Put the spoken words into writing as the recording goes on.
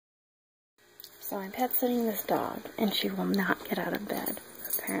So I'm pet sitting this dog, and she will not get out of bed.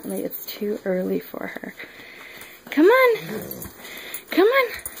 Apparently it's too early for her. Come on. Come on.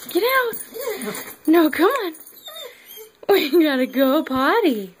 Get out. No, come on. We gotta go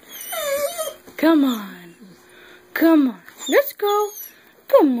potty. Come on. Come on. Let's go.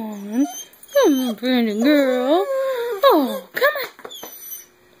 Come on. Come on, pretty girl. Oh, come on.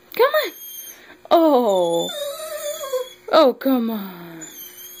 Come on. Oh. Oh, come on.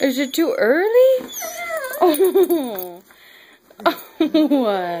 Is it too early? Oh.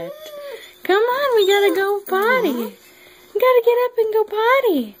 What? Come on, we gotta go potty. We gotta get up and go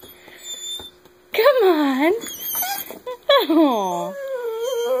potty. Come on. Oh.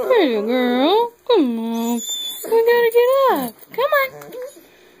 Pretty girl. Come on. We gotta get up. Come on.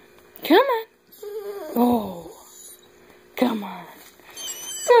 Come on. Oh. Come on.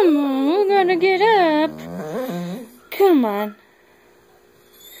 Come on, we gotta get up. Come on.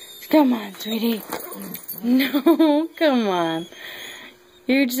 Come on, sweetie. No, come on.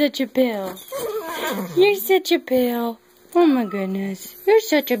 You're such a pill. You're such a pill. Oh my goodness. You're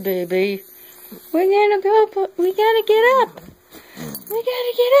such a baby. We gotta go, we gotta get up. We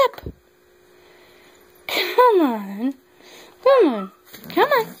gotta get up. Come on. Come on. Come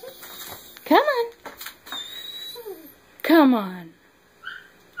on. Come on. Come on.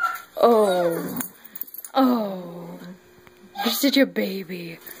 Oh. Oh. You're such a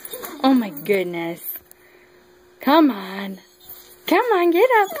baby. Oh my goodness. Come on. Come on, get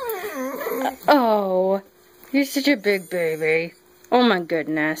up. Oh. You're such a big baby. Oh my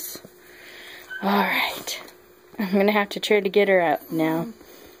goodness. Alright. I'm gonna have to try to get her out now.